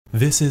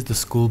This is the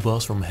school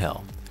bus from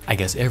hell. I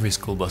guess every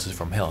school bus is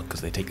from hell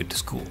because they take you to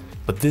school.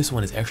 But this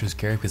one is extra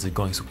scary because it's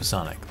going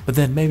supersonic. But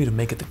then maybe to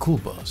make it the cool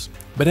bus.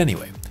 But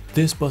anyway,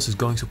 this bus is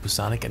going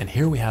supersonic, and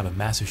here we have a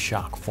massive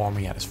shock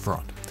forming at its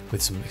front,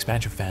 with some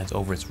expansion fans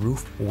over its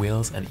roof,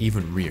 wheels, and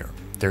even rear.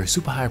 There is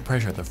super high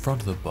pressure at the front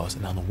of the bus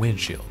and on the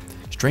windshield.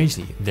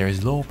 Strangely, there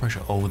is lower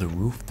pressure over the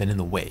roof than in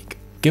the wake.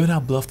 Given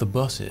how bluff the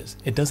bus is,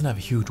 it doesn't have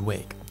a huge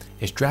wake.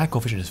 Its drag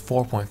coefficient is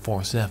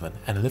 4.47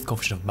 and a lift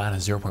coefficient of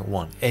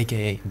 -0.1,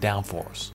 aka downforce.